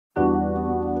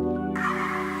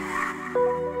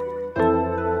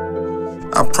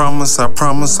I promise, I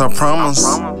promise, I promise.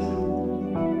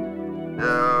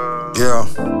 Yeah.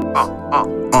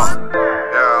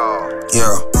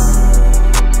 Yeah.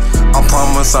 I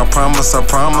promise, I promise, I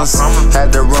promise.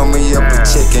 Had to run me up a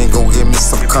check and go get me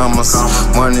some commas.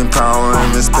 Money, power,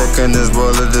 and respect in this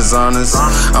world of dishonest.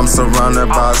 I'm surrounded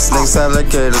by snakes,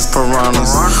 alligators,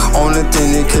 piranhas. Only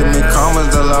thing that keep me calm is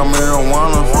the loud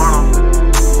marijuana.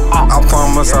 I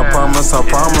promise, I promise, I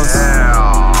promise.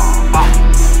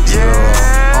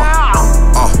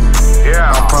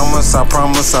 I promise, I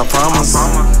promise, I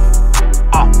promise.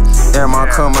 Am I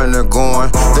coming or going?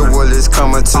 The world is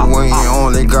coming to when you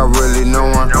only got really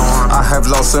knowing. I have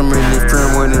lost so many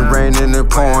friends when it rained and it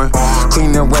pouring.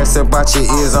 Clean and wax about your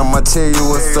ears, I'ma tell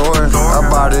you a story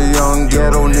about a young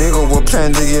ghetto nigga with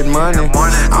plan to get money.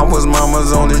 I was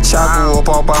mama's only child, grew up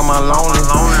all by my lonely.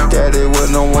 Daddy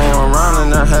was no one around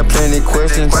and I had plenty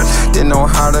questions. Didn't know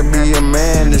how to be a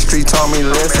man, the street taught me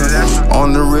lessons.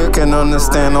 On the real can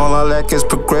understand, all I lack is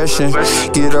progression.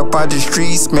 Get up out the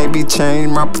streets, maybe change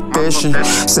my profession.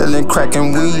 Selling crack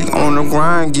and weed, on the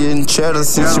grind, getting cheddar.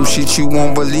 See some shit you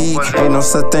won't believe, ain't no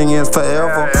such thing as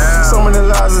forever. So many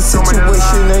lies and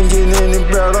situation ain't getting any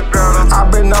better. I've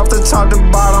been off the top to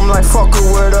bottom like fuck it,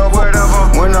 whatever.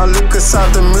 When I look inside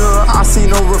the mirror, I see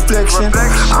no reflection.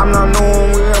 I'm not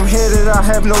knowing where I'm headed, I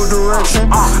have no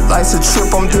direction. Life's a trip,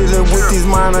 I'm dealing with these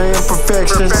minor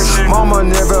imperfections. Mama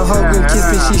never hugged and kissed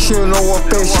me, she showed no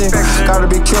affection. Gotta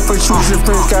be careful choosing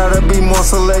friends, gotta be more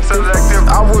selective.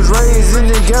 I was raised in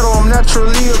the ghetto, I'm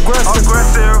naturally aggressive.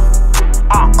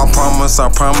 I promise, I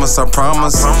promise, I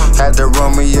promise. Had to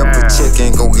run me up a check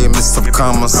and go get me some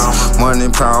commas. Money,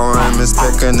 power, and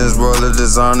respect in this world of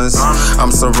dishonest.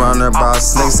 I'm surrounded by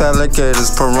snakes,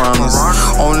 alligators, piranhas.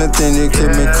 Only thing that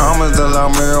keep me calm is the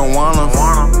loud marijuana.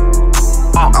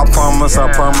 I promise,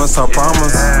 I promise, I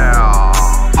promise.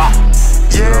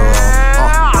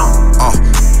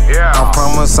 I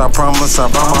promise, I promise, I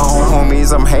promise. My own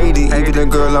homies, I'm hated. Even the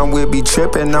girl I'm with be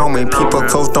tripping on me. People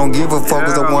close don't give a fuck,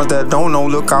 cause the ones that don't know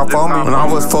look out for me. When I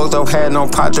was fucked up, had no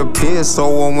pot to piss, so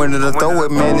I went to throw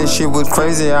it. Man, this shit was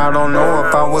crazy. I don't know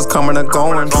if I was coming or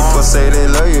going. People say they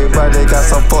love you, but they got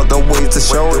some fucked up ways to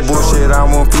show it. Bullshit I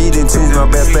won't feed into. My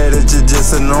best bet is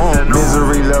just a norm.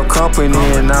 Misery love company,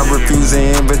 and I refuse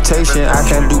the invitation. I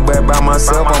can't do bad by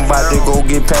myself. I'm about to go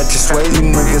get Patrick Swayze.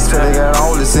 You niggas say they got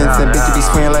all the sense, and bitches be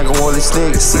spraying like a oily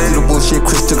snake. See through the bullshit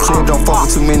crystal clear. Don't fuck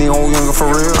with too many Olyungen for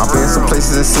real. I've been some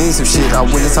places and seen some shit. I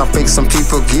witness how fake some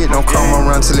people get. Don't come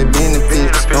around till they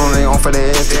benefit. Don't lay on for their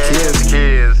ass to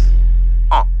kids.